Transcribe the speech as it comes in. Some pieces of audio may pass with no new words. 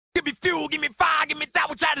fuel, give me fire, give me that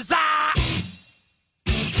which I desire.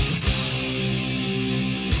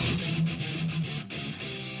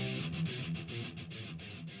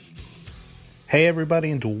 Hey everybody,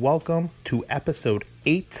 and welcome to episode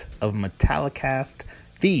 8 of Metallicast,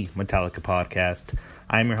 the Metallica podcast.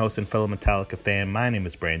 I'm your host and fellow Metallica fan. My name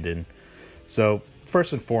is Brandon. So,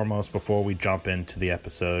 first and foremost, before we jump into the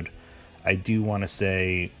episode, I do want to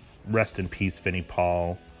say, rest in peace, Vinnie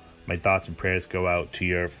Paul. My thoughts and prayers go out to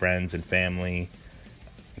your friends and family.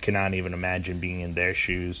 I cannot even imagine being in their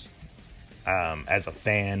shoes. As a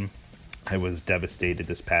fan, I was devastated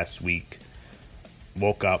this past week.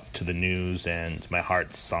 Woke up to the news and my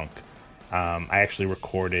heart sunk. I actually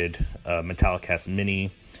recorded a Metallicast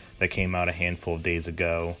mini that came out a handful of days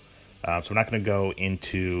ago. So I'm not going to go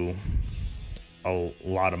into a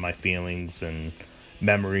lot of my feelings and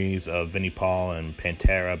memories of Vinnie Paul and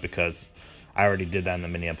Pantera because I already did that in the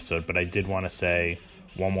mini episode. But I did want to say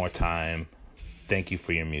one more time, thank you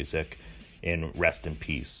for your music and rest in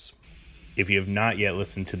peace. If you have not yet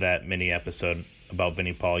listened to that mini episode about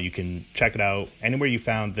Vinnie Paul, you can check it out anywhere you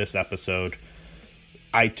found this episode: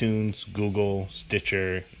 iTunes, Google,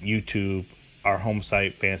 Stitcher, YouTube, our home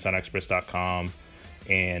site, fansonexpress.com,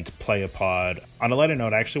 and Playapod. On a lighter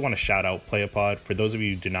note, I actually want to shout out Playapod. For those of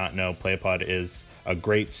you who do not know, Playapod is a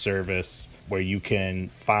great service where you can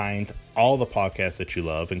find all the podcasts that you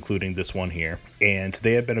love, including this one here. And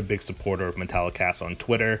they have been a big supporter of Metallicast on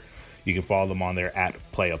Twitter. You can follow them on there at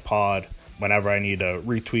Playapod. Whenever I need a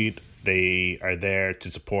retweet, they are there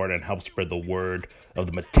to support and help spread the word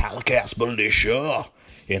of the Metallicast militia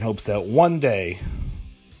in hopes that one day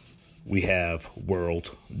we have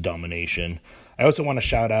world domination. I also want to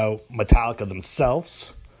shout out Metallica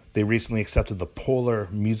themselves. They recently accepted the Polar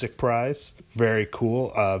Music Prize. Very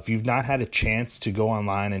cool. If you've not had a chance to go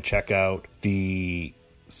online and check out the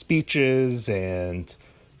speeches and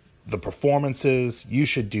the performances, you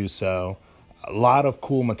should do so. A lot of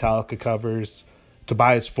cool Metallica covers.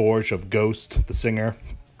 Tobias Forge of Ghost, the singer,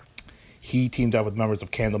 he teamed up with members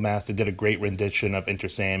of Candlemass. They did a great rendition of Enter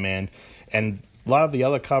Sandman. And a lot of the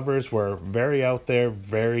other covers were very out there,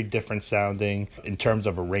 very different sounding in terms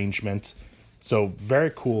of arrangement. So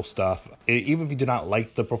very cool stuff. Even if you do not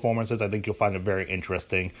like the performances, I think you'll find it very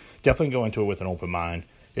interesting. Definitely go into it with an open mind.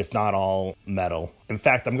 It's not all metal. In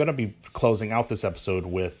fact, I'm going to be closing out this episode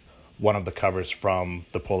with one of the covers from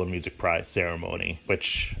the Polar Music Prize ceremony,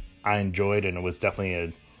 which I enjoyed, and it was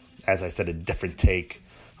definitely, as I said, a different take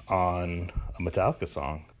on a Metallica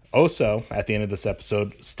song. Also, at the end of this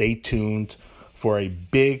episode, stay tuned for a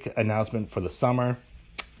big announcement for the summer.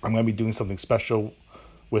 I'm going to be doing something special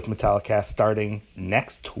with Metallicast starting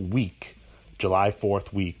next week, July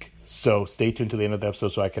 4th week. So stay tuned to the end of the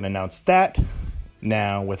episode so I can announce that.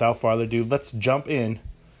 Now, without further ado, let's jump in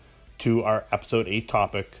to our episode 8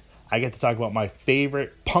 topic. I get to talk about my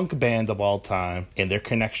favorite punk band of all time and their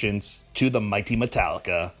connections to the mighty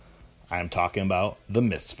Metallica. I am talking about the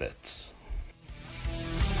Misfits.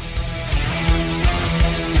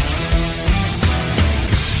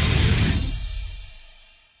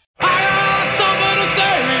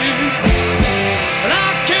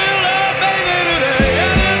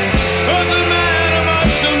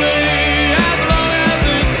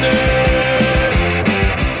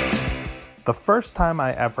 The first time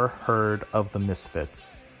I ever heard of the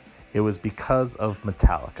Misfits, it was because of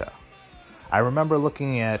Metallica. I remember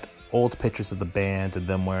looking at old pictures of the band and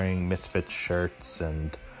them wearing Misfits shirts,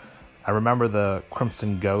 and I remember the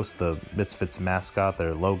Crimson Ghost, the Misfits mascot,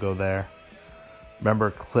 their logo there.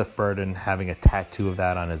 Remember Cliff Burton having a tattoo of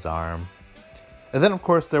that on his arm. And then, of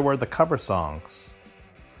course, there were the cover songs.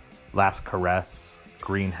 Last Caress,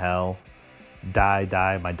 Green Hell, Die,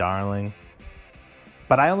 Die, My Darling.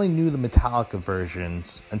 But I only knew the Metallica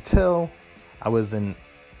versions until I was in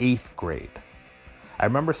 8th grade. I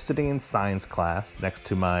remember sitting in science class next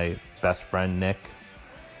to my best friend Nick,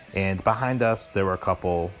 and behind us there were a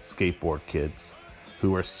couple skateboard kids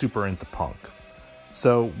who were super into punk.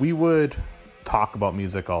 So we would talk about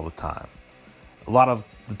music all the time. A lot of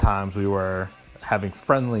the times we were having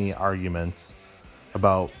friendly arguments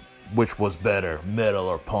about which was better, metal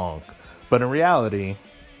or punk. But in reality,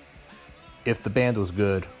 if the band was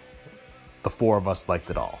good, the four of us liked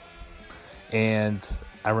it all. And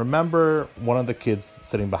I remember one of the kids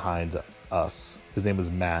sitting behind us, his name was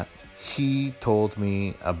Matt, he told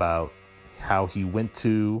me about how he went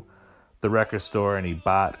to the record store and he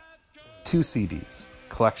bought 2 CDs,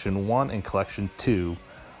 Collection 1 and Collection 2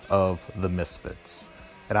 of the Misfits.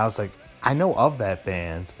 And I was like, I know of that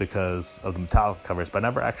band because of the Metallica covers, but I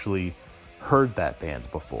never actually heard that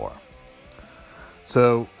band before.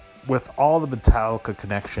 So with all the Metallica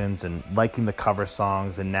connections and liking the cover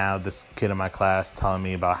songs, and now this kid in my class telling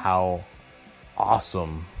me about how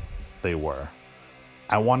awesome they were,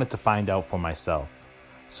 I wanted to find out for myself.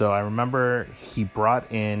 So I remember he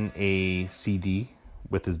brought in a CD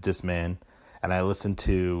with his Discman, and I listened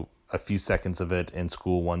to a few seconds of it in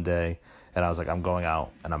school one day, and I was like, I'm going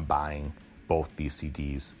out and I'm buying both these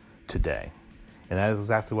CDs today. And that is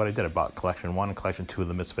exactly what I did. I bought Collection 1 and Collection 2 of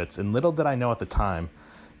the Misfits. And little did I know at the time,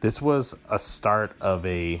 this was a start of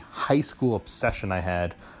a high school obsession I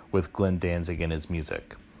had with Glenn Danzig and his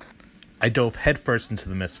music. I dove headfirst into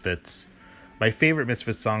the Misfits. My favorite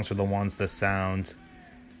Misfits songs are the ones that sound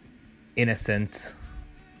innocent,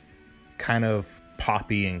 kind of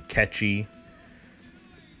poppy and catchy.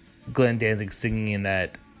 Glenn Danzig singing in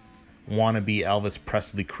that wannabe Elvis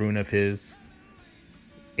Presley croon of his.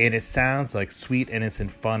 And it sounds like sweet,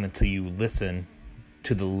 innocent fun until you listen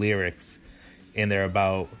to the lyrics, and they're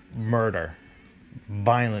about murder,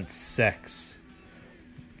 violent sex,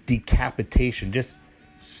 decapitation, just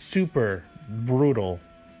super brutal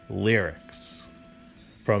lyrics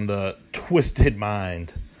from the twisted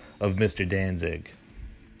mind of Mr. Danzig.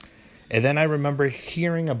 And then I remember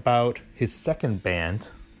hearing about his second band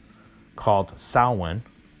called Samhain,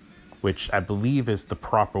 which I believe is the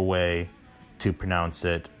proper way to pronounce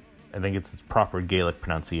it. I think it's its proper Gaelic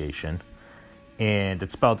pronunciation. And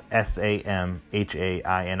it's spelled Samhai.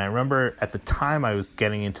 And I remember at the time I was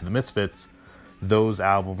getting into the Misfits, those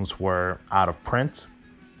albums were out of print.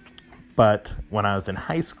 But when I was in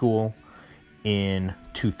high school in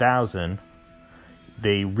 2000,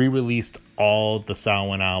 they re-released all the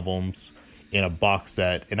Samhain albums in a box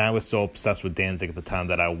set. And I was so obsessed with Danzig at the time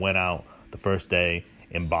that I went out the first day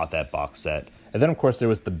and bought that box set. And then, of course, there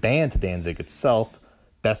was the band Danzig itself,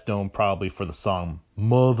 best known probably for the song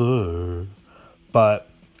Mother. But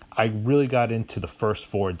I really got into the first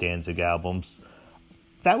 4 Danzig albums.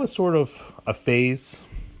 That was sort of a phase.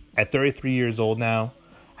 At 33 years old now,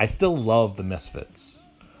 I still love the Misfits.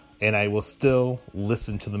 And I will still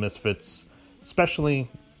listen to the Misfits, especially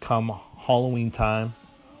come Halloween time,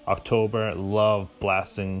 October. I love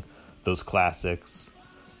blasting those classics.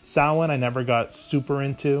 Samhain I never got super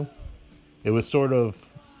into. It was sort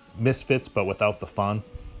of Misfits, but without the fun.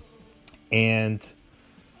 And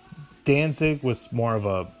Danzig was more of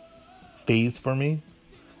a phase for me.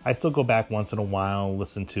 I still go back once in a while,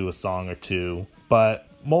 listen to a song or two. But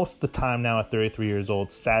most of the time now at 33 years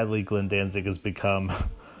old, sadly, Glenn Danzig has become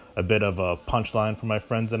a bit of a punchline for my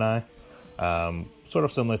friends and I. Sort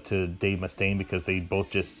of similar to Dave Mustaine, because they both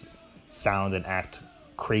just sound and act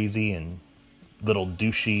crazy and little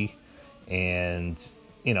douchey. And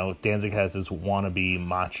you know, Danzig has this wannabe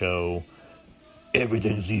macho,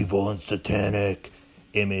 everything's evil and satanic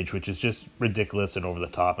image, which is just ridiculous and over the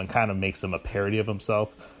top and kind of makes him a parody of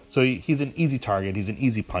himself. So he's an easy target. He's an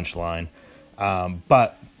easy punchline.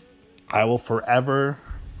 But I will forever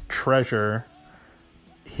treasure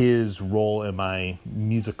his role in my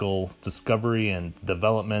musical discovery and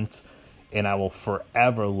development. And I will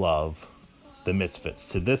forever love the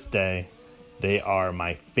Misfits. To this day, they are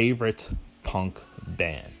my favorite punk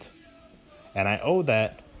band. And I owe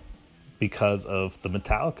that because of the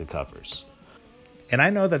Metallica covers. And I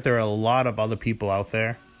know that there are a lot of other people out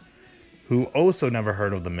there who also never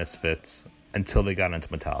heard of the Misfits until they got into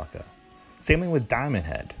Metallica. Same thing with Diamond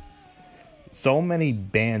Head. So many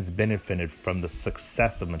bands benefited from the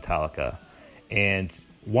success of Metallica. And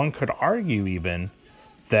one could argue even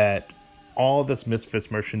that all this Misfits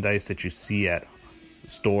merchandise that you see at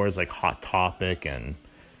stores like Hot Topic and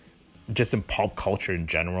just in pop culture in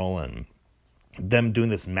general, and them doing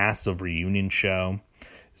this massive reunion show,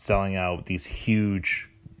 selling out these huge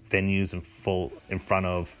venues in front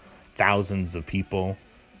of thousands of people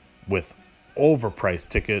with overpriced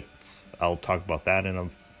tickets. I'll talk about that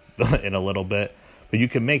in a little bit. But you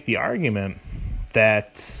can make the argument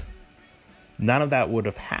that none of that would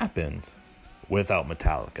have happened without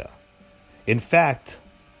Metallica. In fact,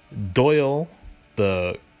 Doyle,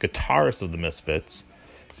 the guitarist of the Misfits,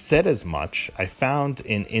 said as much. I found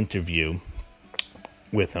an interview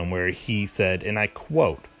with him where he said, and I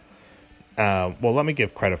quote, well, let me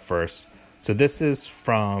give credit first. So this is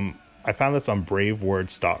from, I found this on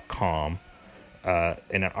bravewords.com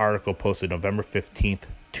in an article posted November 15th,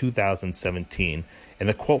 2017. And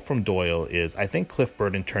the quote from Doyle is, "I think Cliff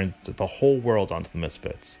Burton turned the whole world onto the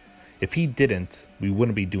Misfits. If he didn't, we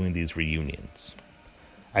wouldn't be doing these reunions."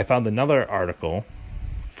 I found another article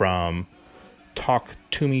from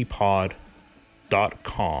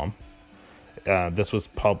talktomepod.com. This was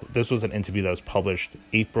an interview that was published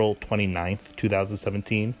April 29th,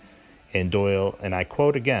 2017. And Doyle, and I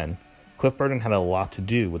quote again, Cliff Burton had a lot to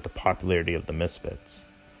do with the popularity of the Misfits.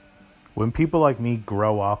 When people like me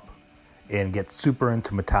grow up and get super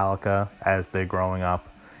into Metallica as they're growing up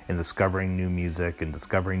and discovering new music and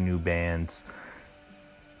discovering new bands,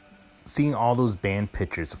 seeing all those band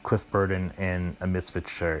pictures of Cliff Burton in a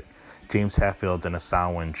Misfits shirt, James Hetfield in a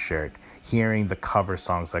Samhain shirt, hearing the cover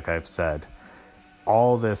songs like I've said,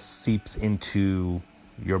 all this seeps into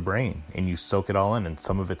your brain and you soak it all in, and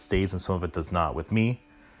some of it stays and some of it does not. With me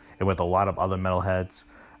and with a lot of other metalheads,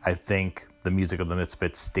 I think the music of the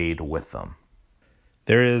Misfits stayed with them.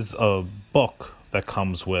 There is a book that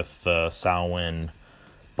comes with the Samhain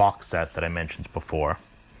box set that I mentioned before,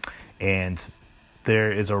 and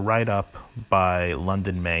there is a write-up by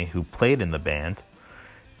London May, who played in the band,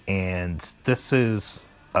 and this is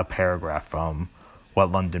a paragraph from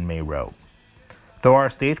what London May wrote. Though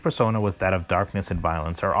our stage persona was that of darkness and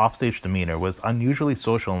violence, our offstage demeanor was unusually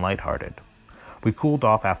social and lighthearted. We cooled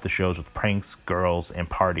off after shows with pranks, girls, and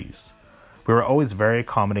parties. We were always very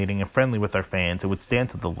accommodating and friendly with our fans and would stay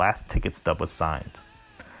until the last ticket stub was signed.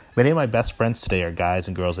 Many of my best friends today are guys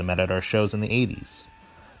and girls I met at our shows in the 80s.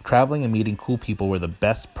 Traveling and meeting cool people were the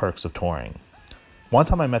best perks of touring. One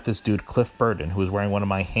time I met this dude, Cliff Burton, who was wearing one of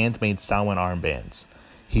my handmade Samhain armbands.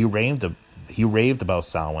 He raved about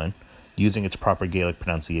Samhain, using its proper Gaelic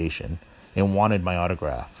pronunciation, and wanted my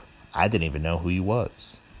autograph. I didn't even know who he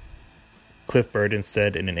was. Cliff Burton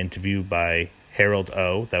said in an interview by Harold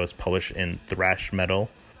O that was published in Thrash Metal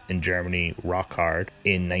in Germany, Rock Hard,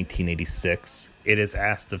 in 1986, it is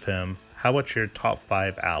asked of him, how about your top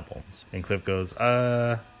 5 albums? And Cliff goes,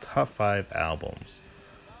 top 5 albums.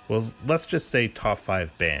 Well, let's just say top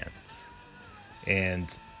 5 bands.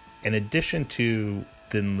 And in addition to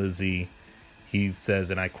Thin Lizzy, he says,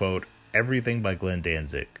 and I quote, everything by Glenn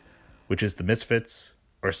Danzig, which is the Misfits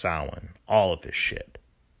or Samhain, all of his shit.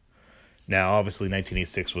 Now, obviously,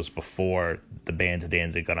 1986 was before the band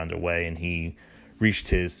Danzig got underway, and he reached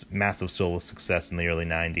his massive solo success in the early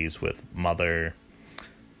 90s with Mother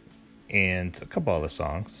and a couple other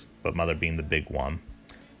songs, but Mother being the big one.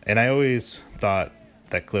 And I always thought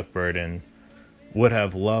that Cliff Burton would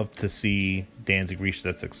have loved to see Danzig reach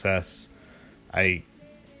that success.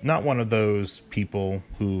 Not one of those people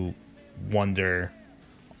who wonder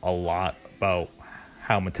a lot about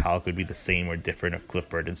how Metallica would be the same or different if Cliff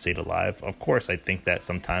Burton stayed alive. Of course, I think that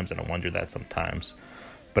sometimes, and I wonder that sometimes.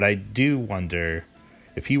 But I do wonder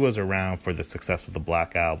if he was around for the success of the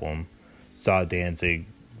Black Album, saw Danzig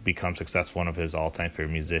become successful, one of his all-time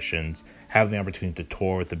favorite musicians, having the opportunity to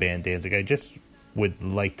tour with the band Danzig, I just would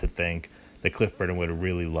like to think that Cliff Burton would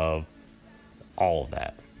really love all of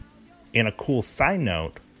that. And a cool side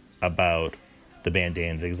note about the band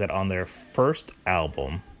Danzig is that on their first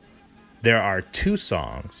album, there are 2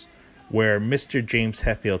 songs where Mr. James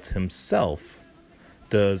Hetfield himself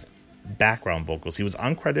does background vocals. He was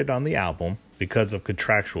uncredited on the album because of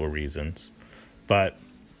contractual reasons, but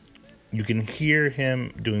you can hear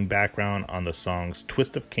him doing background on the songs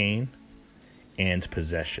Twist of Cain and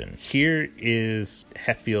Possession. Here is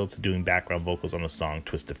Hetfield doing background vocals on the song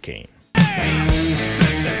Twist of Cain.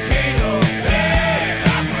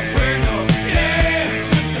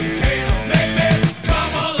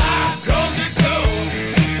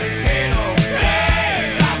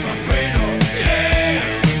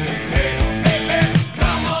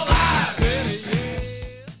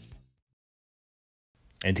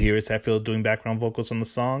 And here is Hetfield doing background vocals on the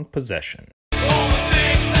song Possession.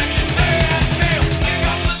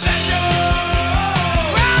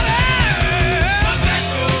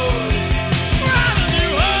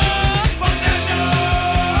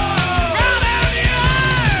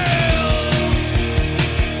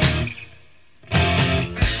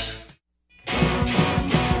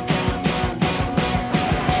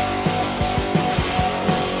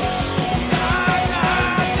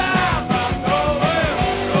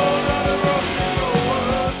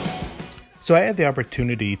 So I had the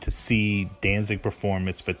opportunity to see Danzig perform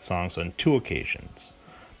Misfits songs on 2 occasions.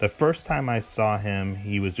 The first time I saw him,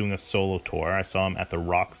 he was doing a solo tour. I saw him at the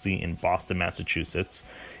Roxy in Boston, Massachusetts.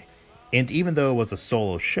 And even though it was a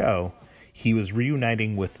solo show, he was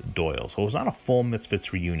reuniting with Doyle. So it was not a full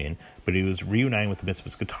Misfits reunion, but he was reuniting with the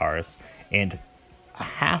Misfits guitarist. And a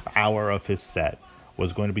half hour of his set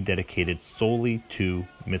was going to be dedicated solely to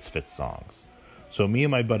Misfits songs. So me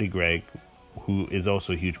and my buddy Greg, who is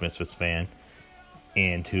also a huge Misfits fan,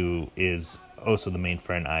 and who is also the main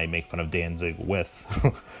friend I make fun of Danzig with,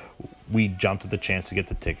 we jumped at the chance to get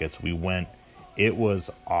the tickets. We went. It was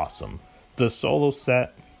awesome. The solo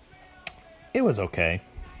set, it was okay.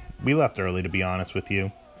 We left early, to be honest with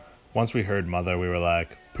you. Once we heard Mother, we were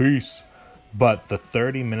like, peace. But the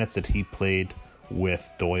 30 minutes that he played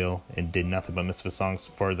with Doyle and did nothing but Misfits songs,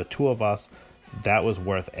 for the two of us, that was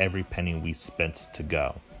worth every penny we spent to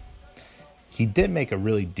go. He did make a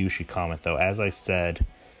really douchey comment, though. As I said,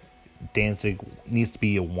 Danzig needs to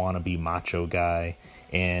be a wannabe macho guy,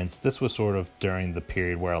 and this was sort of during the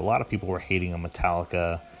period where a lot of people were hating on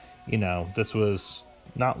Metallica. You know, this was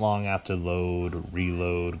not long after Load,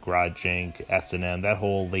 Reload, Garage Inc., S&M, that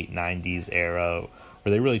whole late 90s era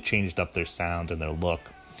where they really changed up their sound and their look.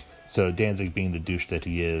 So Danzig, being the douche that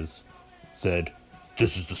he is, said,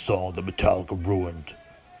 "This is the song that Metallica ruined."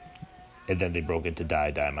 And then they broke into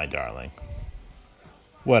Die, Die, My Darling.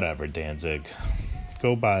 Whatever, Danzig.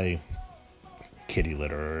 Go buy kitty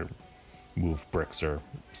litter or move bricks or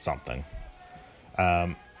something.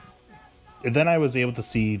 And then I was able to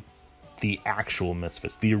see the actual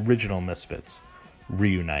Misfits, the original Misfits,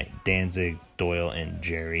 reunite. Danzig, Doyle, and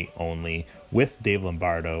Jerry only, with Dave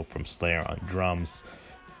Lombardo from Slayer on drums.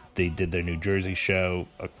 They did their New Jersey show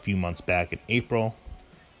a few months back in April.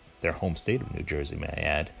 Their home state of New Jersey, may I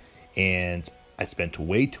add. And I spent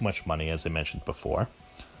way too much money, as I mentioned before.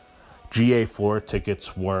 GA floor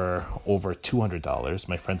tickets were over $200.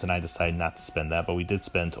 My friends and I decided not to spend that, but we did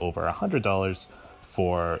spend over $100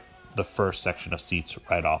 for the first section of seats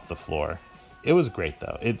right off the floor. It was great,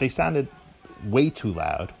 though. They sounded way too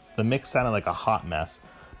loud. The mix sounded like a hot mess,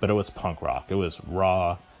 but it was punk rock. It was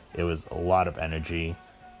raw. It was a lot of energy.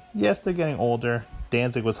 Yes, they're getting older.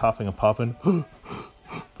 Danzig was huffing and puffing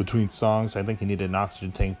between songs. I think he needed an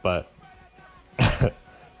oxygen tank, but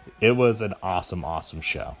it was an awesome, awesome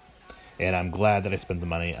show. And I'm glad that I spent the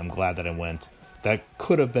money. I'm glad that I went. That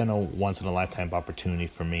could have been a once-in-a-lifetime opportunity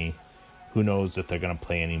for me. Who knows if they're going to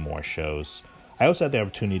play any more shows. I also had the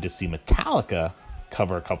opportunity to see Metallica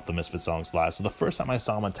cover a couple of the Misfits songs live. So the first time I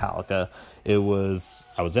saw Metallica, I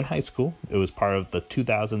was in high school. It was part of the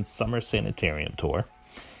 2000 Summer Sanitarium Tour.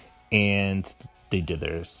 And they did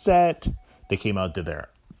their set. They came out, did their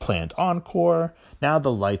planned encore. Now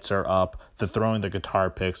the lights are up. They're throwing their guitar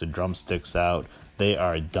picks and drumsticks out. They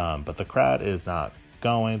are done, but the crowd is not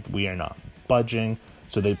going. We are not budging.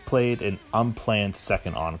 So they played an unplanned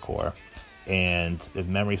second encore. And if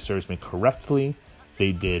memory serves me correctly,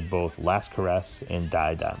 they did both Last Caress and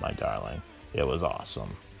Die, Die, My Darling. It was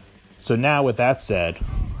awesome. So now with that said,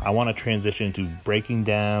 I want to transition to breaking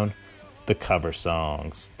down the cover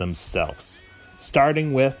songs themselves.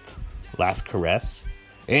 Starting with Last Caress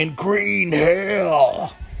and Green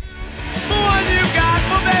Hell. What you got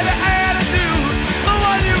for baby attitude?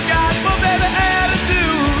 What you got for baby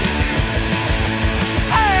attitude?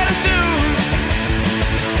 Attitude.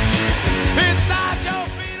 Inside your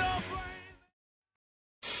fetal brain.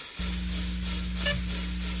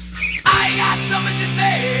 I got something to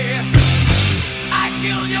say. I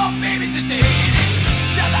killed your baby today.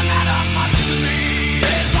 Doesn't matter much to me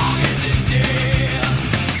as long as it's dead.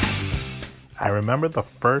 I remember the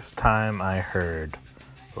first time I heard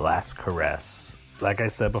Last Caress. Like I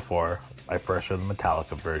said before, I first heard the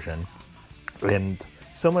Metallica version, and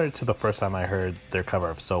similar to the first time I heard their cover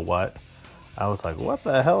of So What, I was like, what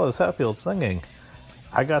the hell is Hetfield singing?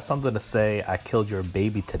 I got something to say, I killed your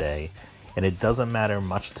baby today, and it doesn't matter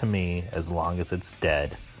much to me as long as it's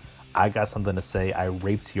dead. I got something to say, I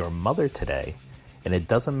raped your mother today, and it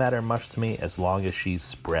doesn't matter much to me as long as she's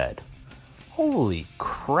spread. Holy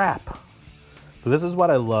crap. But this is what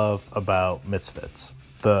I love about Misfits.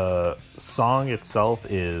 The song itself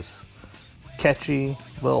is catchy,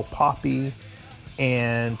 little poppy,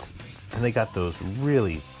 and they got those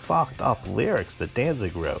really fucked up lyrics that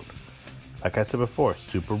Danzig wrote. Like I said before,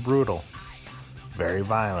 super brutal, very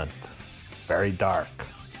violent, very dark,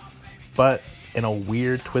 but in a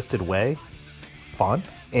weird, twisted way, fun.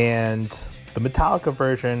 And the Metallica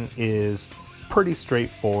version is pretty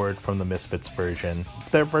straightforward from the Misfits version.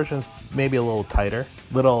 Their version's maybe a little tighter,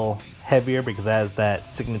 little heavier because it has that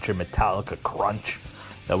signature Metallica crunch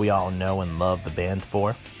that we all know and love the band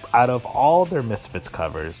for. Out of all their Misfits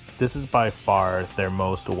covers, this is by far their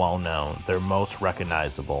most well-known, their most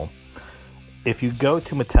recognizable. If you go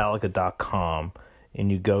to Metallica.com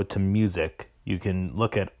and you go to music, you can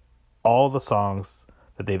look at all the songs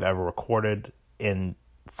that they've ever recorded and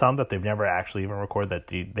some that they've never actually even recorded that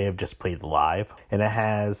they have just played live. And it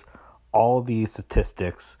has all the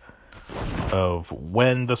statistics of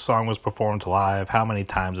when the song was performed live, how many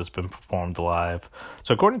times it's been performed live.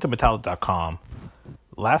 So according to Metallica.com,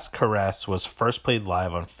 Last Caress was first played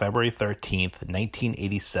live on February 13th,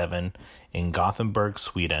 1987 in Gothenburg,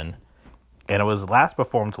 Sweden. And it was last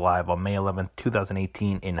performed live on May 11th,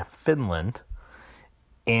 2018 in Finland.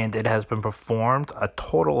 And it has been performed a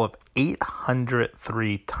total of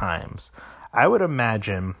 803 times. I would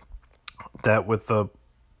imagine that with the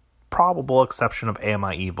probable exception of Am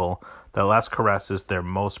I Evil, that Last Caress is their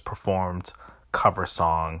most performed cover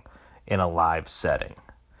song in a live setting.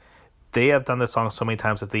 They have done this song so many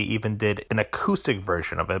times that they even did an acoustic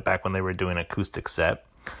version of it back when they were doing an acoustic set.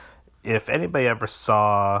 If anybody ever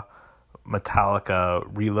saw Metallica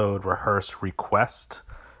Reload, Rehearse, Request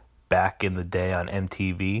back in the day on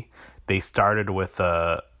MTV, they started with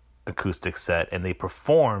a acoustic set and they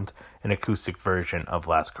performed an acoustic version of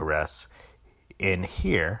Last Caress. And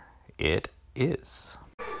here it is.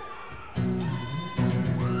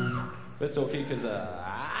 It's okay, cause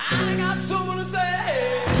I got someone to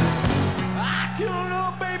say. I killed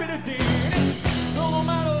your baby today. No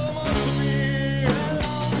matter what to me, as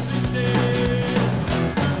long as it's dead.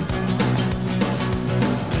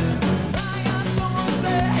 I got someone to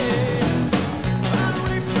say. I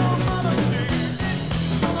raped your mother today.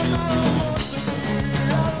 No matter what to me,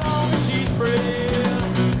 as long as she's free.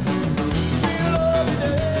 Sweet love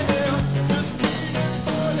today, just waiting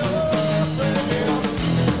for your friend.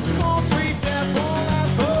 More sweet death won't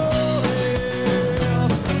last forever.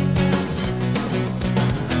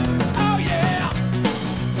 Oh yeah.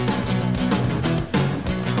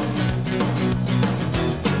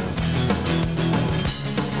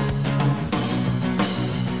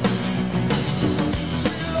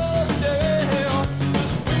 Sweet love today,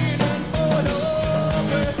 just waiting for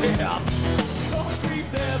your friend. More sweet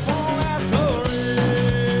death won't last forever.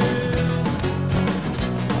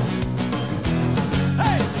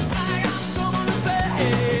 Hey, I got someone to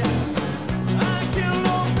say. I killed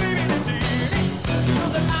your baby today.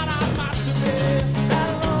 Doesn't matter much to me,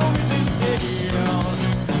 as long as it's dead. Sweet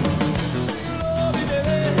love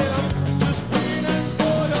today, just waiting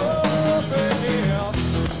for your friend.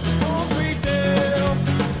 Oh, sweet death,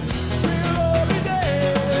 sweet love today,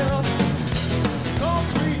 oh,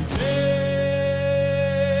 sweet death.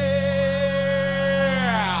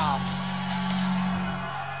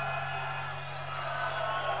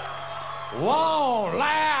 Won't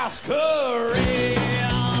last caress,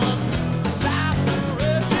 last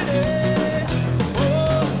caress today. Oh,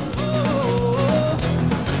 oh,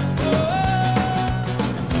 oh, oh.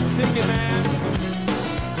 Take it, man.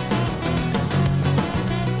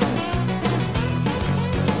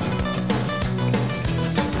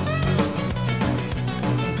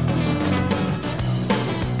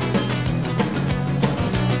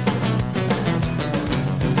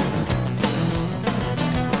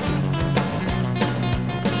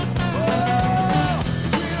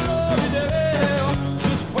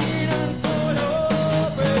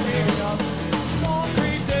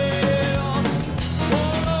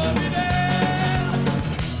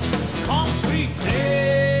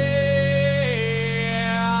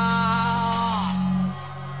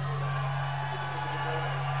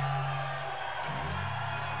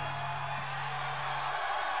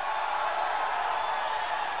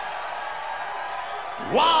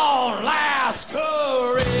 One last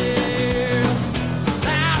caress,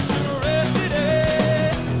 last caress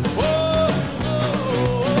today. Whoa, whoa,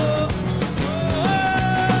 whoa.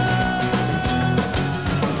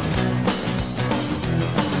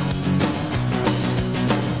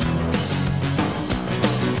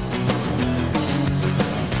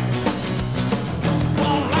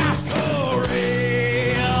 One last caress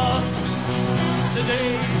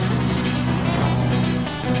today.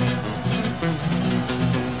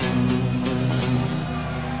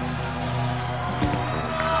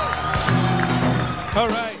 All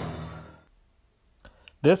right.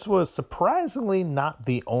 This was surprisingly not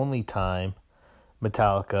the only time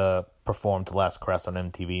Metallica performed Last Caress on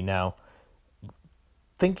MTV. Now,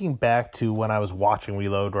 thinking back to when I was watching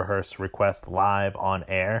Reload, Rehearse, Request live on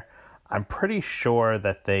air, I'm pretty sure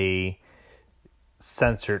that they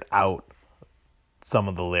censored out some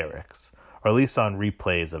of the lyrics. Or at least on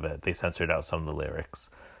replays of it, they censored out some of the lyrics.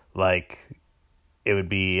 Like, it would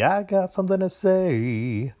be, I got something to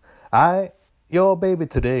say. Your baby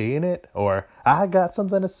today, innit? Or, I got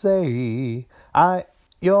something to say.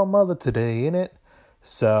 Your mother today, innit?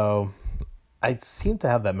 So, I seem to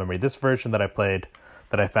have that memory. This version that I played,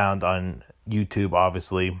 that I found on YouTube,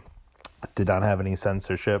 obviously, did not have any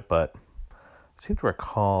censorship, but I seem to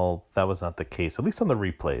recall that was not the case, at least on the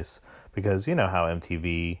replays. Because you know how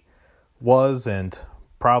MTV was and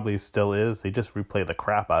probably still is. They just replay the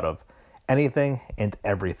crap out of anything and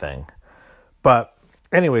everything. But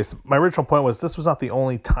anyways, my original point was this was not the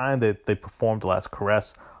only time that they performed Last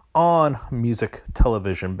Caress on music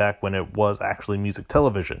television, back when it was actually music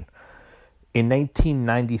television. In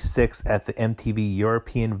 1996, at the MTV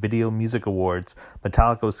European Video Music Awards,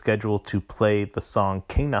 Metallica was scheduled to play the song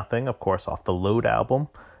King Nothing, of course, off the Load album.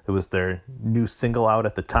 It was their new single out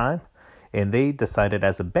at the time. And they decided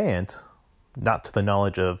as a band, not to the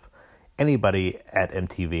knowledge of anybody at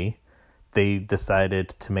MTV, they decided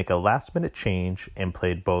to make a last-minute change and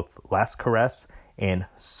played both Last Caress and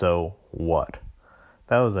So What.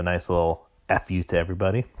 That was a nice little F you to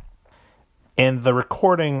everybody. And the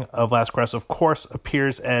recording of Last Caress, of course,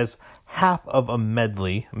 appears as half of a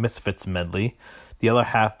medley, Misfits medley, the other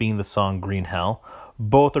half being the song Green Hell.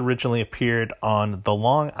 Both originally appeared on the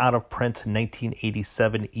long out-of-print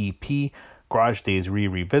 1987 EP, Garage Days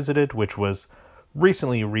Revisited, which was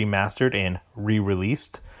recently remastered and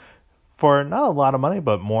re-released for not a lot of money,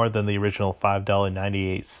 but more than the original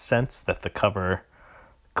 $5.98 that the cover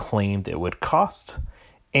claimed it would cost.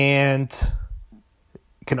 And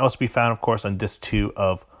can also be found, of course, on disc 2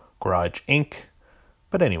 of Garage Inc.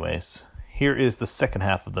 But anyways, here is the second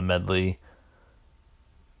half of the medley,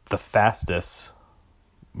 the fastest,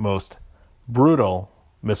 most brutal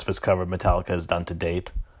Misfits cover Metallica has done to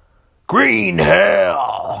date. Green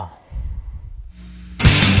Hell!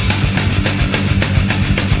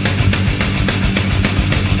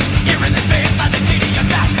 You're in the face, like the key to your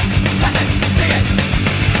back. Touch it, see it.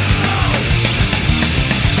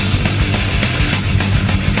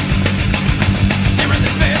 You're in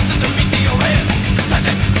the face, there's a piece of your head. Touch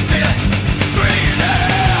it, feel it. Green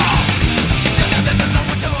hell. This is not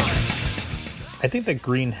what you're. I think that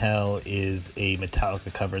Green Hell is a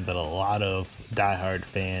Metallica cover that a lot of diehard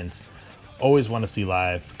fans always want to see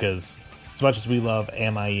live, because as much as we love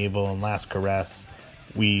Am I Evil and Last Caress,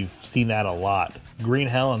 we've seen that a lot. Green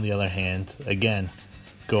Hell, on the other hand, again,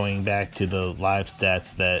 going back to the live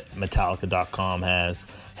stats that Metallica.com has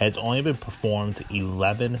only been performed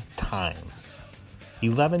 11 times.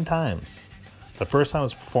 11 times. The first time it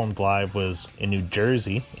was performed live was in New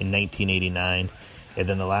Jersey in 1989, and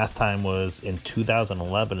then the last time was in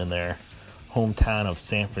 2011 in their hometown of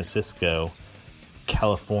San Francisco,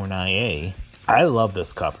 California. I love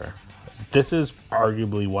this cover. This is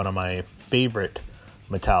arguably one of my favorite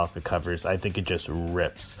Metallica covers. I think it just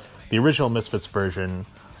rips. The original Misfits version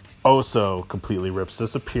also completely rips.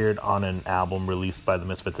 This appeared on an album released by the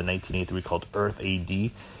Misfits in 1983 called Earth AD,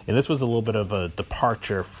 and this was a little bit of a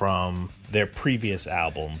departure from their previous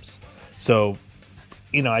albums. So,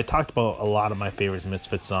 I talked about a lot of my favorite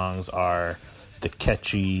Misfits songs are the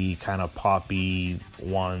catchy, kind of poppy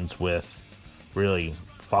ones with really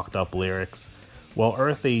fucked up lyrics. Well,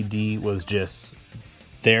 Earth AD was just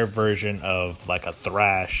their version of like a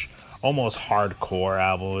thrash, almost hardcore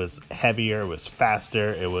album. It was heavier, it was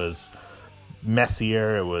faster, it was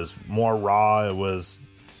messier, it was more raw, it was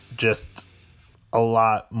just a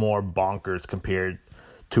lot more bonkers compared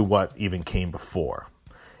to what even came before.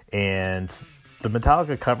 And the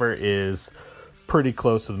Metallica cover is pretty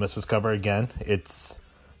close to the Misfits cover. Again, it's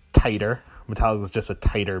tighter. Metallica is just a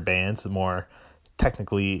tighter band, so more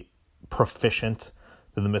technically proficient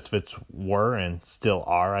than the Misfits were and still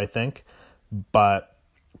are, I think, but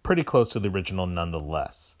pretty close to the original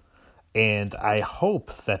nonetheless. And I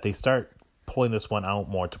hope that they start pulling this one out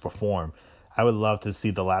more to perform. I would love to see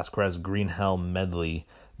the Last Caress Green Hell medley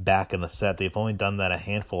back in the set. They've only done that a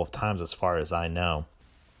handful of times as far as I know.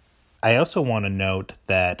 I also want to note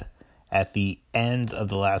that at the end of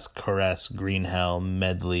the Last Caress Green Hell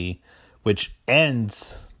medley, which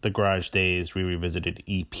ends the Garage Days Revisited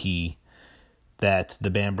EP, that the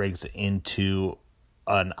band breaks into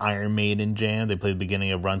an Iron Maiden jam. They play the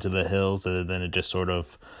beginning of Run to the Hills, and then it just sort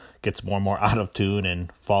of gets more and more out of tune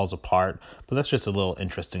and falls apart. But that's just a little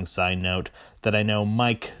interesting side note that I know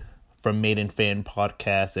Mike from Maiden Fan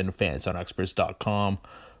Podcast and fansonexperts.com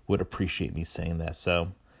would appreciate me saying that.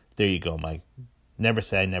 So there you go, Mike. Never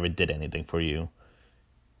say I never did anything for you,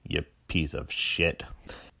 you piece of shit.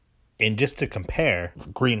 And just to compare,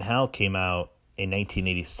 Green Hell came out in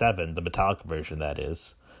 1987, the Metallica version that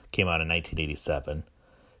is, came out in 1987.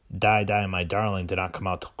 Die Die My Darling did not come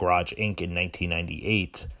out till Garage Inc. in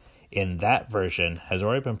 1998, and that version has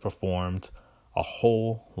already been performed a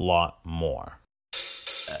whole lot more.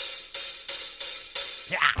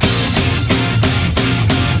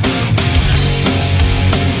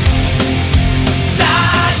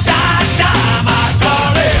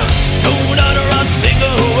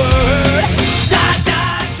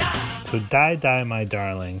 So Die Die My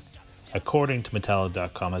Darling, according to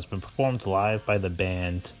Metallica.com, has been performed live by the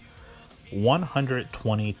band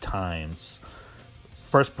 120 times.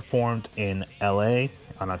 First performed in LA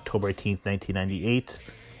on October 18th, 1998.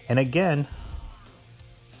 And again,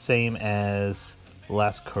 same as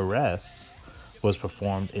Last Caress, was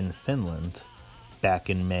performed in Finland back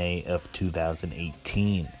in May of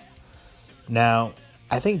 2018. Now,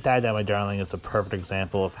 I think Die Die My Darling is a perfect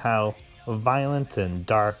example of how violent and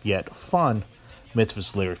dark yet fun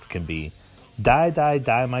Misfits lyrics can be. Die, die,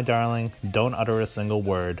 die, my darling, don't utter a single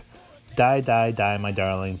word. Die, die, die, my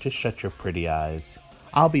darling, just shut your pretty eyes.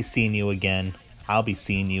 I'll be seeing you again, I'll be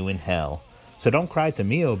seeing you in hell. So don't cry to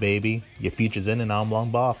me, oh baby, your future's in an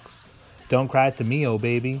oblong box. Don't cry to me, oh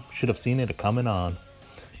baby, should have seen it a-coming on.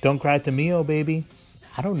 Don't cry to me, oh baby,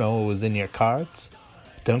 I don't know what was in your cards.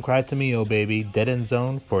 Don't cry to me, oh baby, dead end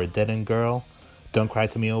zone for a dead end girl. Don't cry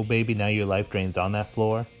to me, oh baby, now your life drains on that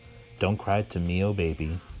floor. Don't cry to me, oh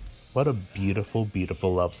baby. What a beautiful,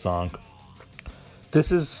 beautiful love song.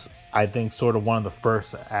 This is, I think, sort of one of the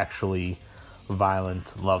first actually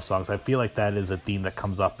violent love songs. I feel like that is a theme that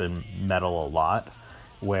comes up in metal a lot,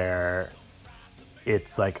 where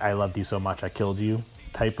it's like, I loved you so much I killed you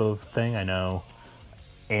type of thing. I know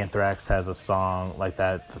Anthrax has a song like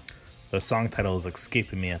that. The song title is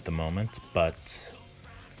escaping me at the moment, but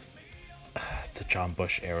it's a John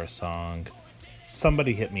Bush era song.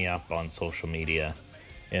 Somebody hit me up on social media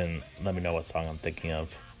and let me know what song I'm thinking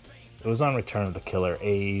of. It was on Return of the Killer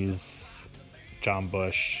A's. John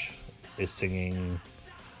Bush is singing.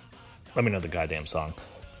 Let me know the goddamn song.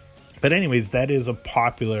 But anyways, that is a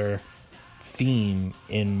popular theme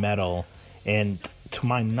in metal. And to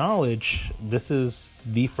my knowledge, this is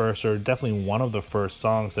the first, or definitely one of the first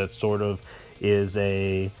songs that sort of is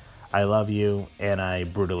a I love you and I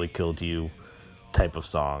brutally killed you type of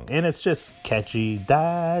song. And it's just catchy.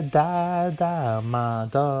 Da, da, da, my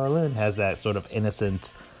darling. Has that sort of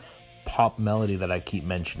innocent pop melody that I keep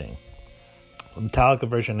mentioning. The Metallica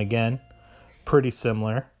version, again, pretty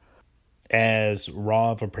similar. As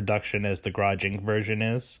raw of a production as the Garage Inc. version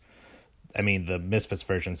is. I mean, the Misfits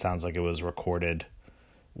version sounds like it was recorded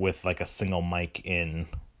with like a single mic in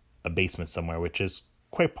a basement somewhere, which is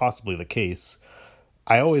quite possibly the case.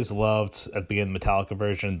 I always loved, at the beginning of the Metallica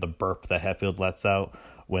version, the burp that Hetfield lets out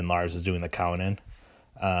when Lars is doing the count-in.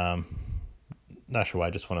 Not sure why,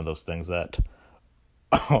 just one of those things that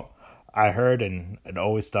I heard and it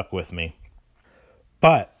always stuck with me.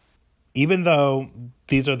 But even though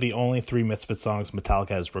these are the only 3 Misfits songs Metallica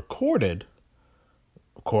has recorded,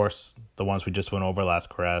 of course, the ones we just went over, Last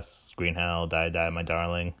Caress, Green Hell, Die, Die, My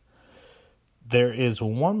Darling, there is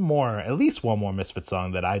one more, at least one more Misfits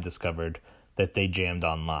song that I discovered that they jammed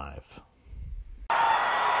on live.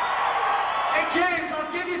 Hey, James,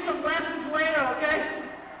 I'll give you some lessons later, okay?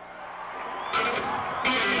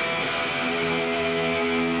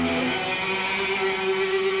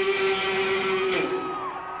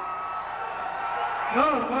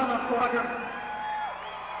 No, motherfucker.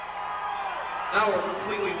 Now we're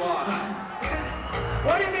completely lost.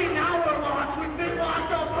 What do you mean now we're lost? We've been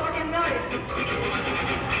lost all fucking night.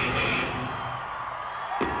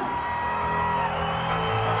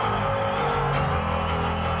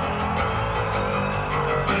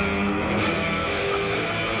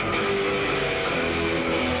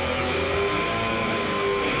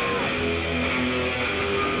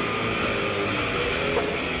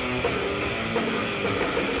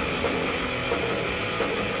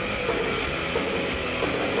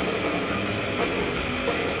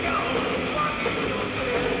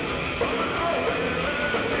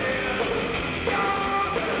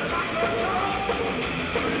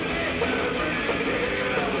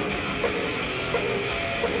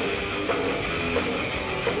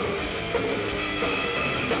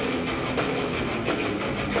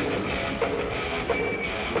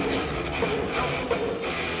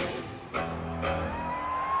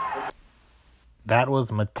 That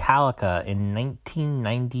was Metallica in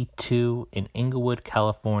 1992 in Inglewood,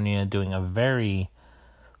 California, doing a very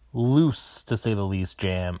loose, to say the least,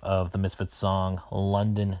 jam of the Misfits song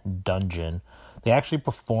London Dungeon. They actually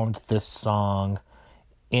performed this song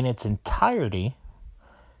in its entirety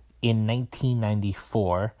in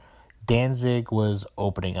 1994. Danzig was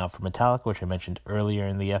opening up for Metallica, which I mentioned earlier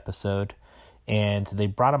in the episode, and they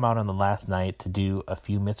brought him out on the last night to do a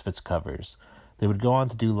few Misfits covers. They would go on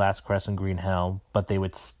to do Last Caress and Green Hell, but they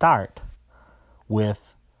would start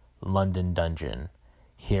with London Dungeon.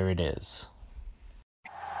 Here it is. We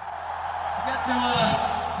got to,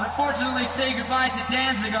 unfortunately, say goodbye to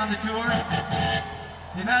Danzig on the tour.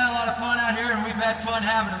 They've had a lot of fun out here, and we've had fun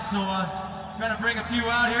having them, so I'm going to bring a few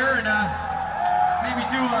out here and maybe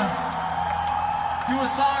do a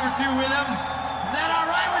song or two with them. Is that all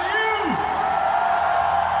right with you?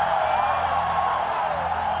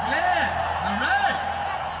 Yeah, all right.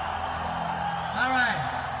 All right.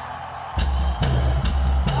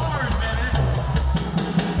 Ours, baby.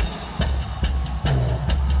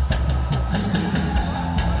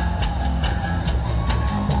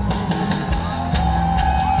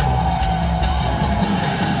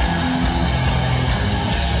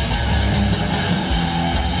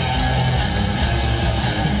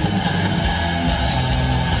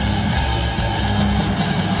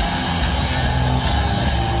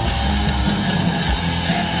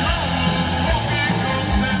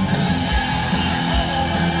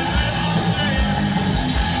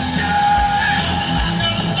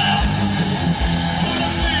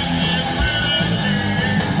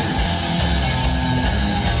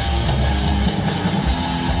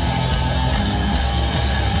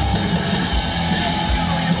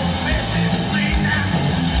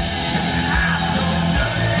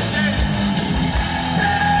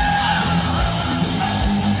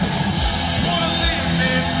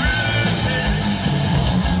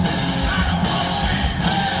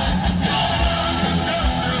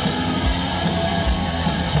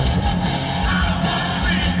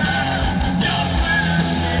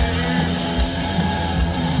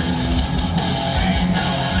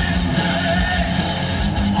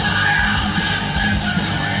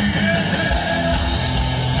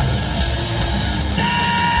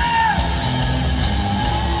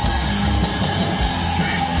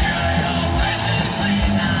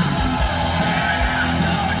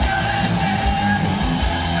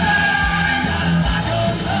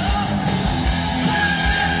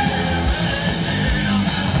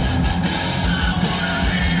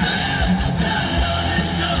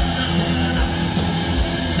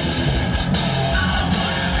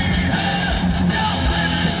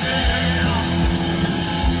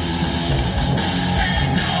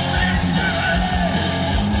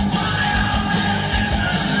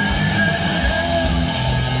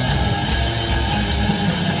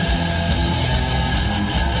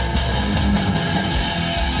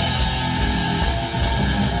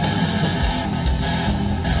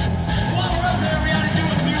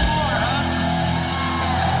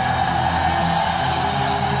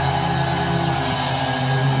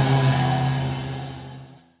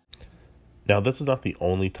 Now, this is not the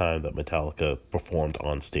only time that Metallica performed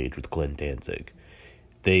on stage with Glenn Danzig.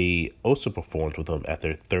 They also performed with him at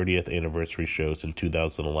their 30th anniversary shows in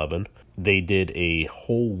 2011. They did a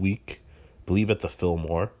whole week, I believe at the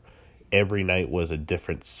Fillmore. Every night was a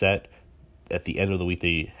different set. At the end of the week,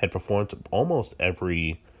 they had performed almost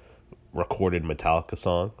every recorded Metallica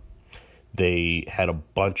song. They had a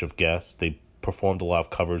bunch of guests. They performed a lot of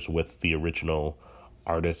covers with the original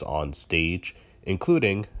artists on stage,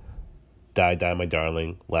 including Die Die My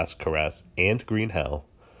Darling, Last Caress, and Green Hell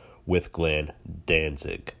with Glenn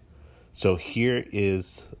Danzig. So here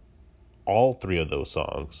is all three of those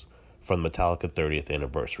songs from the Metallica 30th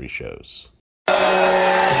anniversary shows.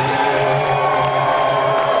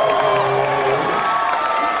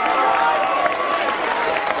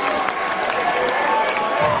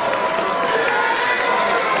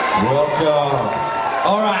 Welcome.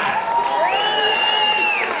 All right.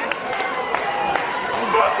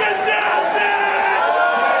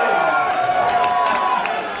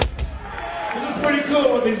 This is pretty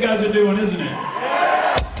cool what these guys are doing, isn't it?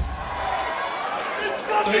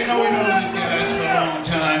 So we know these guys for a long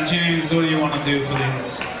time. James, what do you want to do for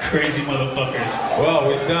these crazy motherfuckers? Well,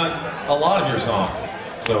 we've done a lot of your songs,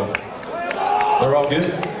 so they're all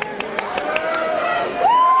good.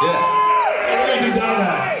 Yeah. We're gonna do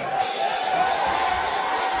that.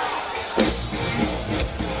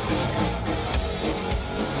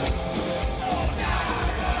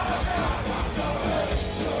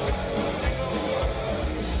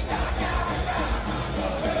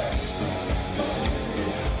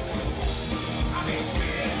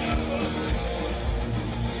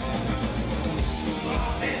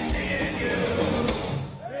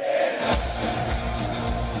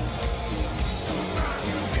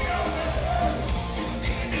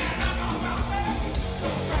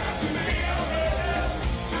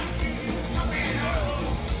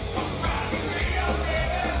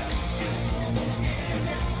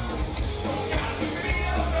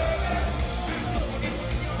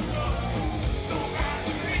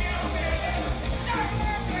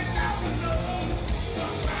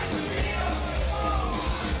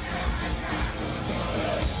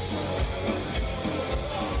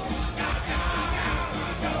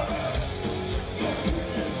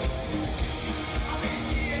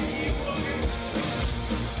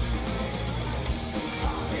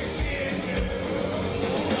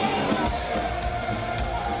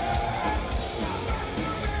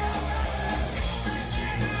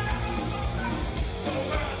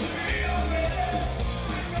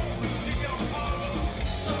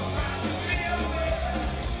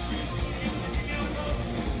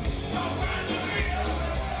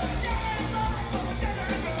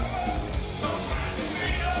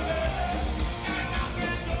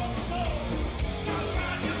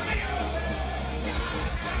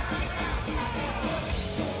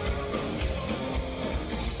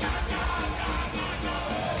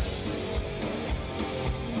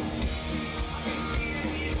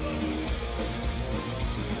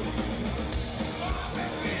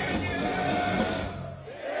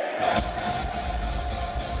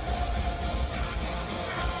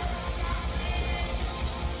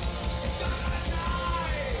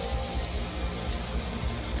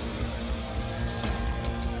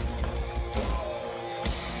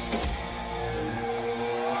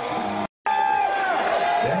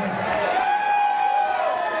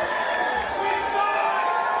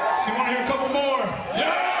 You want to hear a couple more?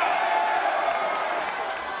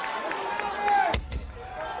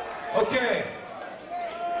 Okay.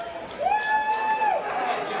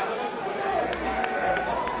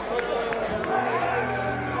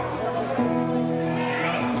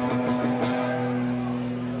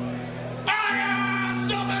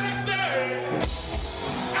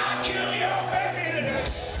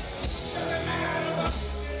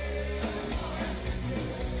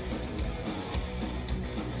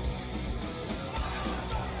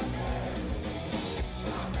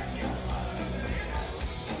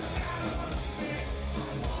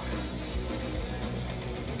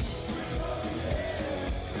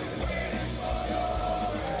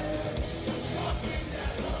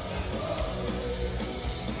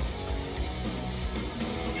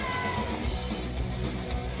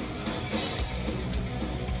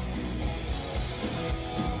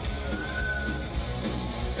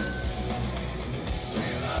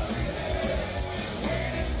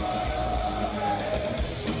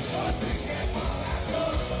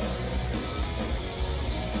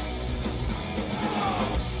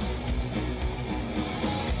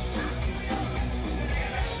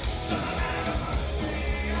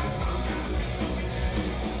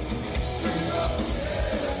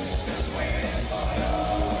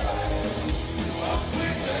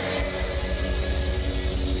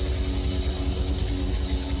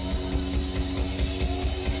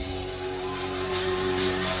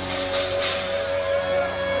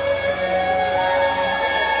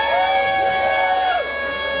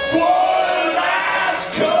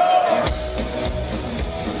 Let's go!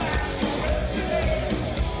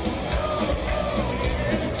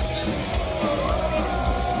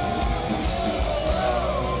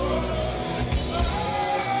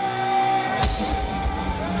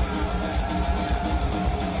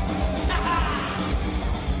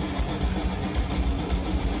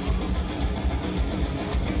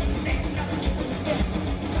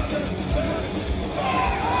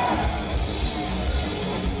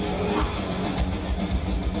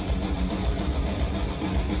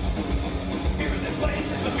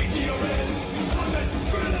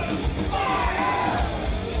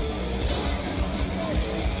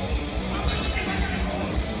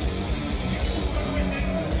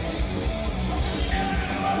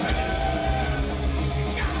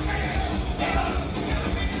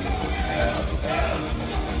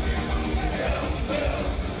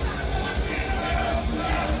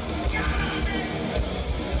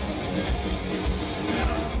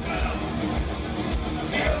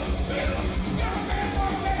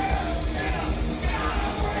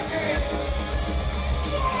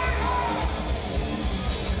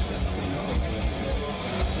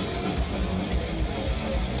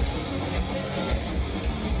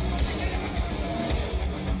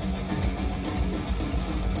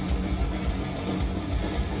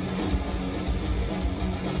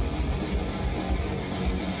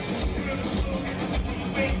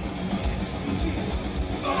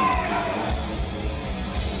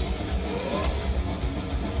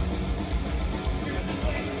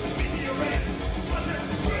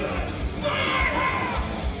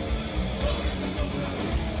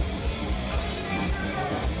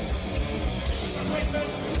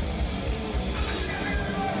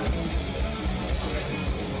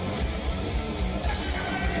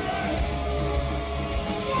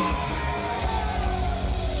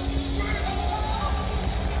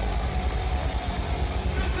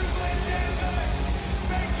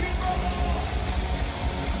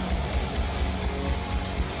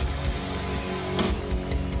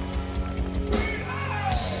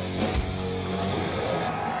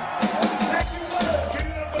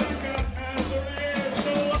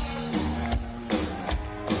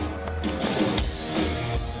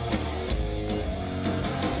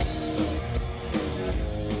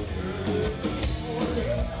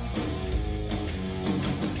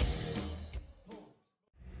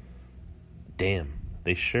 Damn,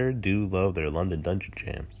 they sure do love their London Dungeon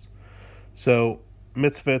Jams. So,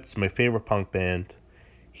 Misfits, my favorite punk band,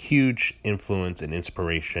 huge influence and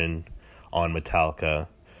inspiration on Metallica.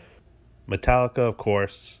 Metallica, of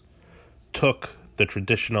course, took the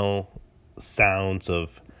traditional sounds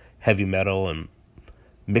of heavy metal and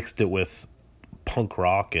mixed it with punk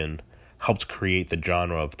rock and helped create the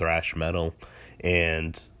genre of thrash metal.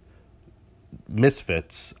 And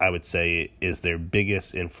Misfits, I would say, is their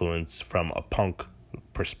biggest influence from a punk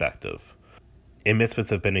perspective. And Misfits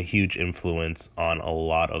have been a huge influence on a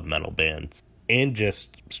lot of metal bands and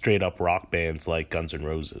just straight up rock bands like Guns N'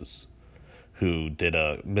 Roses, who did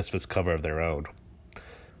a Misfits cover of their own.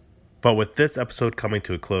 But with this episode coming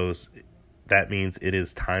to a close, that means it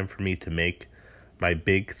is time for me to make my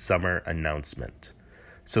big summer announcement.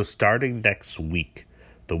 So starting next week,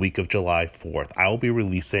 the week of July 4th, I will be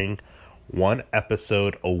releasing one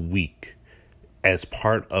episode a week as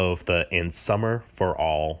part of the And Summer for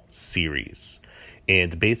All series.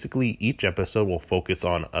 And basically each episode will focus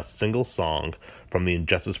on a single song from the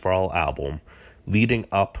Injustice for All album leading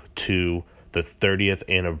up to the 30th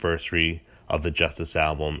anniversary of the Justice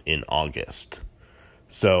album in August.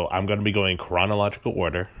 So I'm going to be going chronological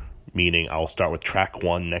order, meaning I'll start with track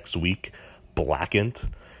 1 next week, Blackened,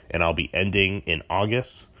 and I'll be ending in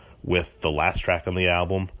August with the last track on the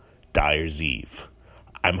album, Dyer's Eve.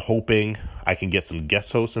 I'm hoping I can get some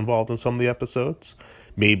guest hosts involved in some of the episodes.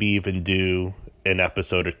 Maybe even do an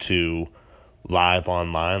episode or two live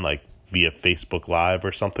online, like via Facebook Live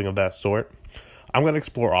or something of that sort. I'm going to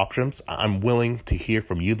explore options. I'm willing to hear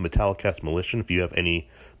from you, the Metallicast Militia. If you have any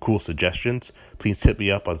cool suggestions, please hit me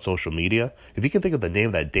up on social media. If you can think of the name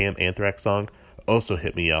of that damn Anthrax song, also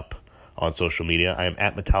hit me up on social media. I am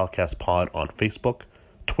at Metallicast Pod on Facebook,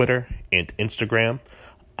 Twitter, and Instagram.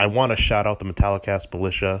 I want to shout out the Metallicast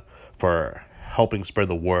Militia for helping spread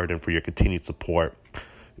the word and for your continued support.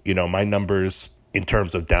 You know, my numbers in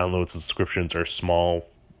terms of downloads and subscriptions are small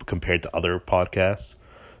compared to other podcasts.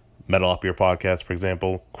 Metal Up Your Podcast, for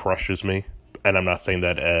example, crushes me. And I'm not saying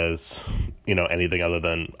that as, you know, anything other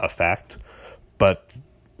than a fact. But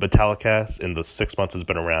Metallicast, in the 6 months it's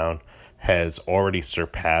been around, has already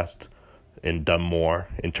surpassed and done more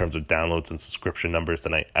in terms of downloads and subscription numbers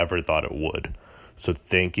than I ever thought it would. So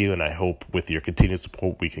thank you, and I hope with your continued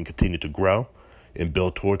support we can continue to grow and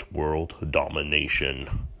build towards world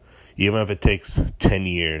domination. Even if it takes 10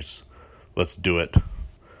 years, let's do it.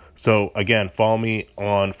 So again, follow me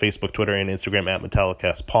on Facebook, Twitter, and Instagram at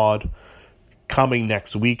MetallicaSpod. Coming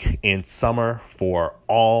next week in summer for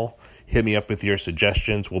all. Hit me up with your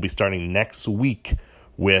suggestions. We'll be starting next week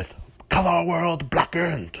with Color World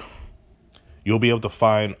Blackened. You'll be able to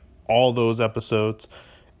find all those episodes,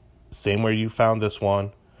 same where you found this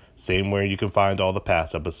one, same where you can find all the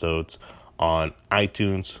past episodes, on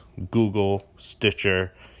iTunes, Google,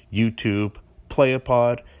 Stitcher, YouTube,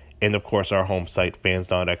 PlayAPod, and of course our home site,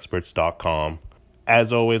 fansnotexperts.com.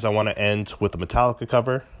 As always, I want to end with a Metallica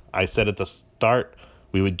cover. I said at the start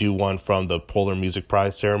we would do one from the Polar Music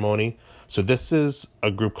Prize ceremony. So this is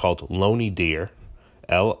a group called Loney Dear,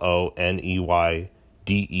 Loneydear,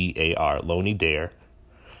 Loney Dare.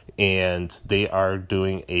 And they are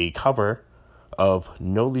doing a cover of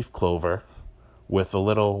No Leaf Clover with a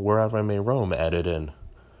little Wherever I May Roam added in.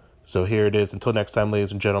 So here it is. Until next time,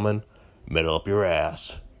 ladies and gentlemen, metal up your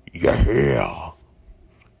ass. Yeah!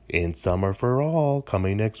 In Summer for All,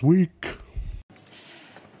 coming next week.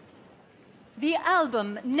 The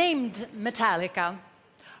album named Metallica,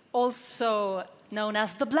 also known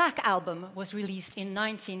as the Black Album, was released in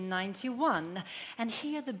 1991. And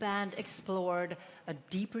here the band explored a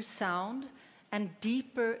deeper sound and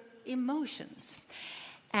deeper emotions.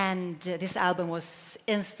 And this album was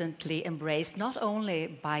instantly embraced not only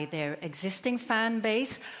by their existing fan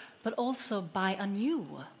base, but also by a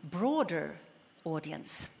new, broader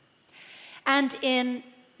audience. And in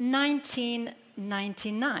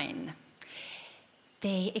 1999,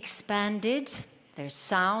 they expanded their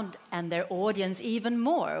sound and their audience even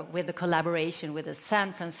more with the collaboration with the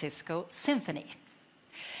San Francisco Symphony.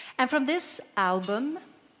 And from this album,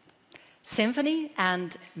 Symphony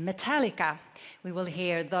and Metallica, we will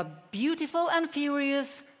hear the beautiful and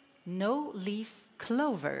furious No Leaf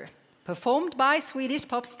Clover, performed by Swedish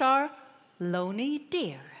pop star Loney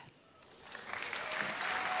Dear.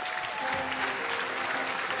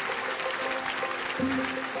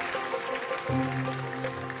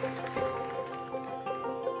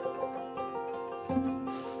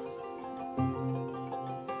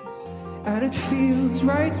 And it feels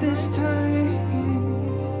right this time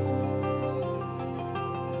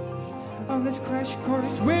on this crash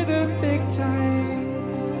course, we're the big time.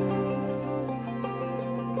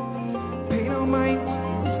 Pay no mind,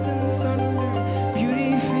 distant thunder.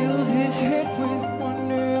 Beauty fills his head with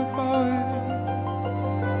wonder.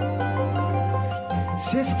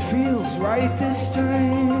 Says it feels right this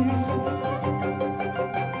time.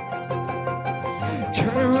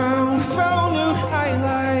 Turn around, found new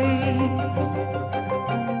highlights.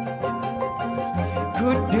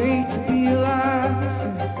 Good day to be alive.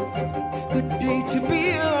 Good day to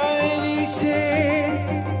be alive, he said.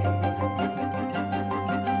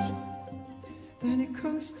 Then it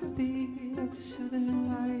comes to be like the southern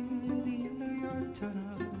light at the end of your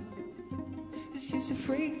tunnel. It's just a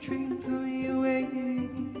freight train coming your way.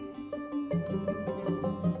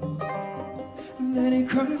 And then it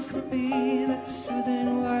comes to be like the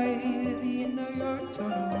southern light at the end of your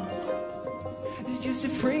tunnel. It's just a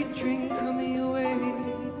freight train coming your way.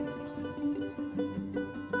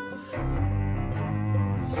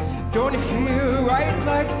 Don't it feel right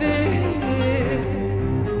like this?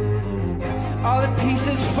 All the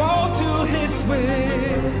pieces fall to his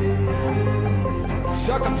will.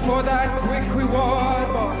 Sucking for that quick reward,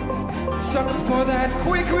 boy. Sucking for that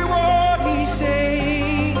quick reward, he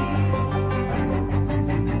say.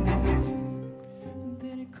 And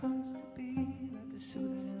then it comes to be like the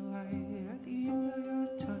southern light at the end of your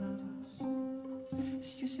tunnel.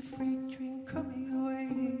 It's just a freight train coming your way.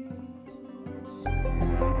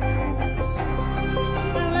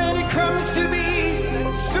 And then it comes to be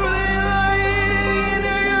like soothing light in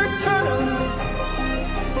your tunnel.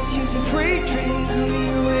 It's just a freight train coming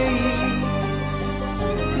your way.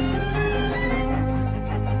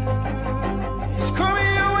 It's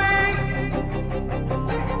coming your way.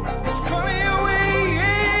 It's coming your way.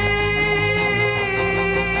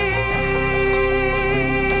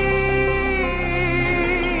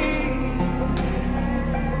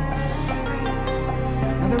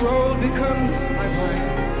 And the road becomes my bride.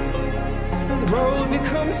 And the road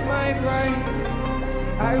becomes my bride.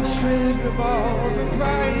 I've stripped of all the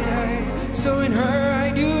pride, so in her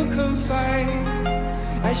I do confide,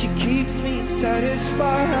 and she keeps me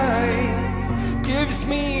satisfied, gives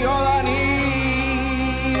me all I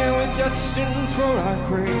need, and with destiny for I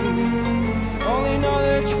crave, only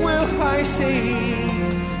knowledge will I say,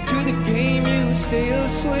 to the game you stay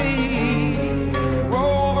asleep,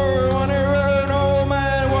 rover, wanderer, an old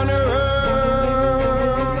man wanderer.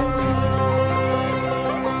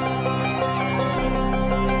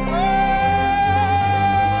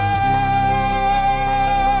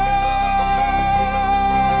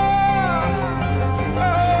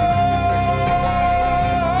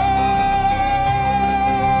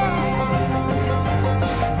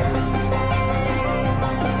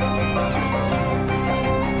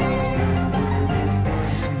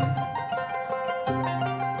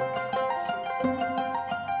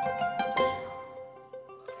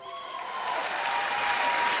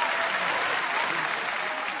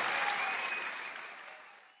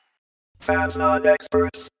 Fans not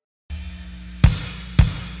experts.